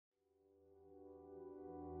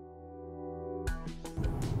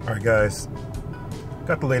All right, guys,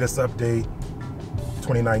 got the latest update,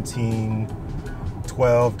 2019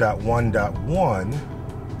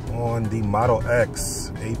 12.1.1 on the Model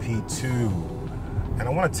X AP2, and I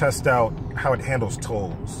want to test out how it handles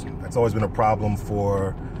tolls. That's always been a problem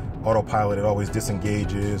for Autopilot. It always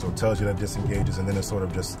disengages or tells you that it disengages, and then it sort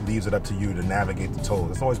of just leaves it up to you to navigate the tolls.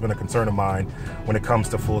 It's always been a concern of mine when it comes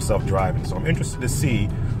to full self-driving. So I'm interested to see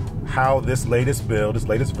how this latest build, this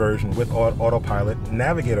latest version with Autopilot,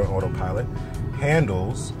 Navigate on Autopilot,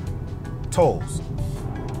 handles tolls.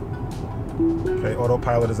 Okay,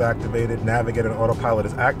 Autopilot is activated, Navigate on Autopilot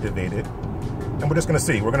is activated, and we're just gonna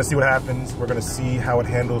see. We're gonna see what happens. We're gonna see how it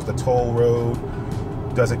handles the toll road.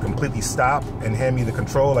 Does it completely stop and hand me the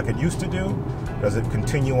control like it used to do? Does it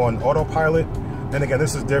continue on Autopilot? And again,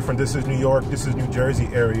 this is different. This is New York, this is New Jersey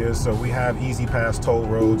areas, so we have easy pass toll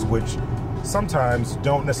roads, which sometimes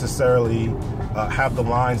don't necessarily have the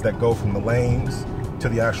lines that go from the lanes to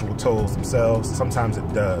the actual tolls themselves. Sometimes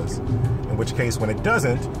it does, in which case when it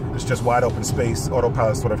doesn't, it's just wide open space.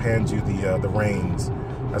 Autopilot sort of hands you the reins.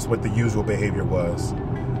 That's what the usual behavior was.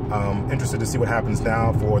 Interested to see what happens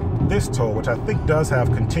now for this toll, which I think does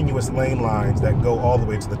have continuous lane lines that go all the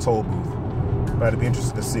way to the toll booth. But I'd be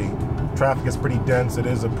interested to see. Traffic is pretty dense. It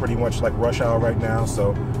is a pretty much like rush hour right now,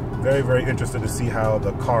 so very, very interested to see how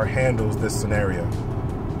the car handles this scenario.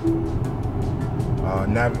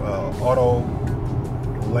 Auto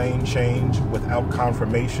lane change without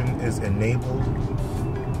confirmation is enabled,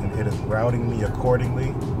 and it is routing me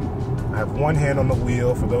accordingly. I have one hand on the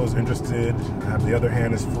wheel for those interested. I have the other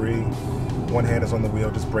hand is free. One hand is on the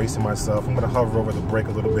wheel, just bracing myself. I'm going to hover over the brake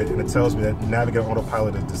a little bit, and it tells me that Navigate on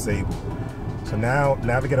Autopilot is disabled. So now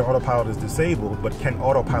Navigate on Autopilot is disabled, but can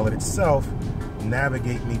Autopilot itself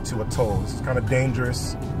navigate me to a toll? This is kind of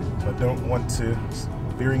dangerous, so I don't want to. It's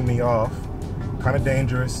veering me off. Kind of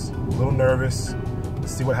dangerous, a little nervous.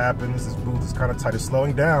 Let's see what happens. This booth is kind of tight. It's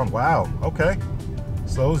slowing down. Wow, okay.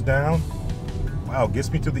 Slows down. Wow,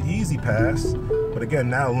 gets me to the easy pass. But again,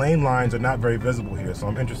 now lane lines are not very visible here, so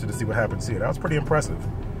I'm interested to see what happens here. That was pretty impressive.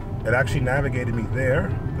 It actually navigated me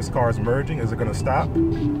there. This car is merging. Is it gonna stop?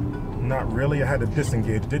 Not really. I had to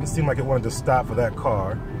disengage. It didn't seem like it wanted to stop for that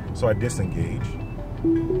car, so I disengaged.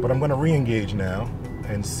 But I'm gonna re-engage now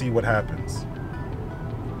and see what happens.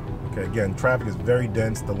 Okay, again, traffic is very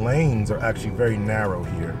dense. The lanes are actually very narrow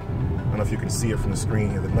here. I don't know if you can see it from the screen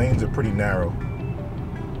here. The lanes are pretty narrow.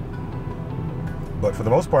 But for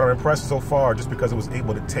the most part, I'm impressed so far just because it was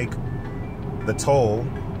able to take the toll.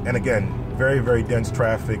 And again, very, very dense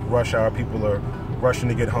traffic, rush hour. People are rushing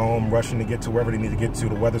to get home, rushing to get to wherever they need to get to.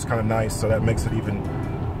 The weather's kind of nice, so that makes it even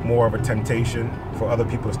more of a temptation for other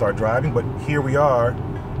people to start driving. But here we are,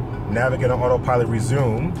 Navigate on Autopilot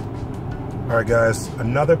resumed. All right, guys,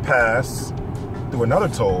 another pass through another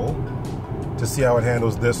toll to see how it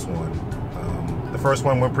handles this one. The first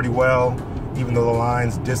one went pretty well, even though the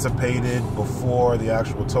lines dissipated before the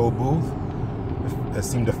actual toll booth. It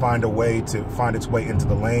seemed to find a way to find its way into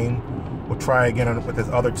the lane. We'll try again with this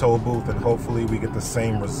other toll booth, and hopefully we get the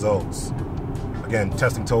same results. Again,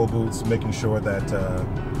 testing toll booths, making sure that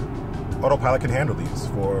Autopilot can handle these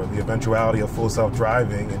for the eventuality of full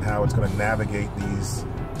self-driving and how it's going to navigate these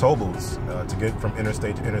toll booths to get from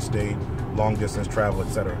interstate to interstate, long distance travel,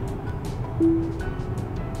 etc.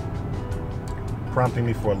 Prompting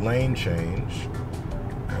me for a lane change,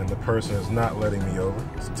 and the person is not letting me over.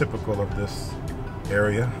 It's typical of this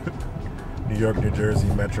area, New York, New Jersey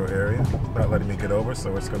metro area. It's not letting me get over,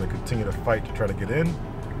 so it's going to continue to fight to try to get in.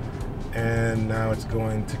 And now it's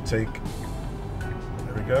going to take,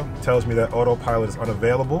 there we go, it tells me that Autopilot is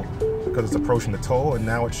unavailable because it's approaching the toll, and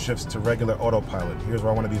now it shifts to regular Autopilot. Here's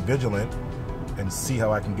where I want to be vigilant and see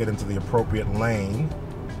how I can get into the appropriate lane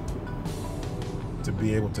to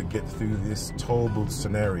be able to get through this toll booth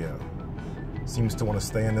scenario. Seems to want to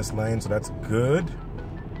stay in this lane, so that's good.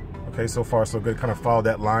 Okay, so far so good. Kind of followed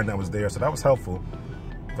that line that was there, so that was helpful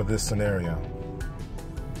for this scenario.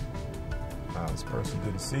 This person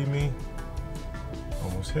didn't see me,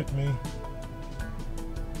 almost hit me.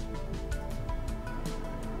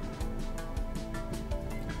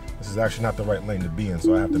 This is actually not the right lane to be in,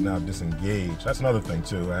 so I have to now disengage. That's another thing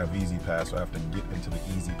too. I have easy pass, so I have to get into the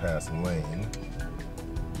easy pass lane.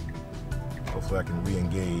 Hopefully I can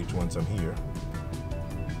re-engage once I'm here.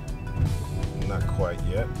 Not quite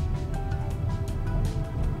yet.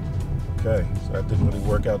 Okay, so that didn't really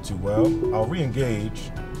work out too well. I'll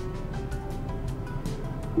re-engage.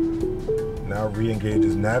 Now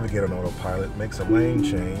re-engages Navigate on Autopilot, makes a lane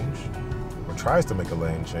change, or tries to make a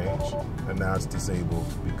lane change, and now it's disabled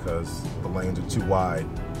because the lanes are too wide.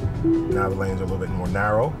 Now the lanes are a little bit more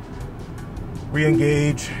narrow.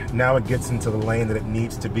 Re-engage. Now it gets into the lane that it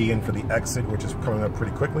needs to be in for the exit, which is coming up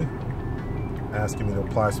pretty quickly. Asking me to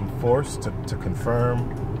apply some force to confirm,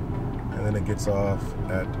 and then it gets off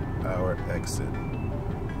at our exit.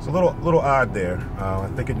 It's a little odd there. I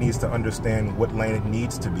think it needs to understand what lane it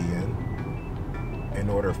needs to be in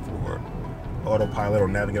order for Autopilot or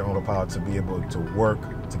Navigate Autopilot to be able to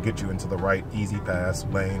work to get you into the right easy pass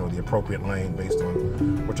lane or the appropriate lane based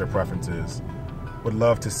on what your preference is. Would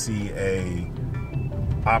love to see a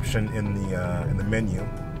option in the menu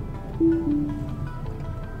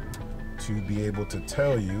to be able to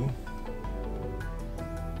tell you.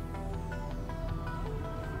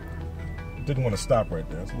 Didn't want to stop right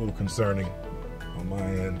there. It's a little concerning on my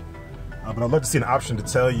end. But I'd love to see an option to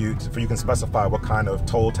tell you, you can specify what kind of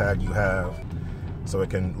toll tag you have, so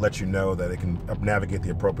it can let you know that it can navigate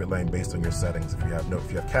the appropriate lane based on your settings. If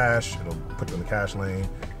you have cash, it'll put you in the cash lane.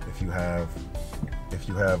 If you have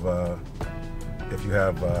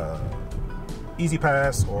Easy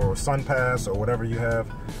Pass or Sun Pass or whatever you have,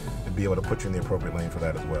 it'll be able to put you in the appropriate lane for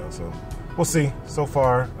that as well. So we'll see. So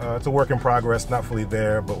far, it's a work in progress, not fully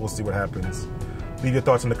there, but we'll see what happens. Leave your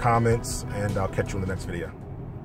thoughts in the comments, and I'll catch you in the next video.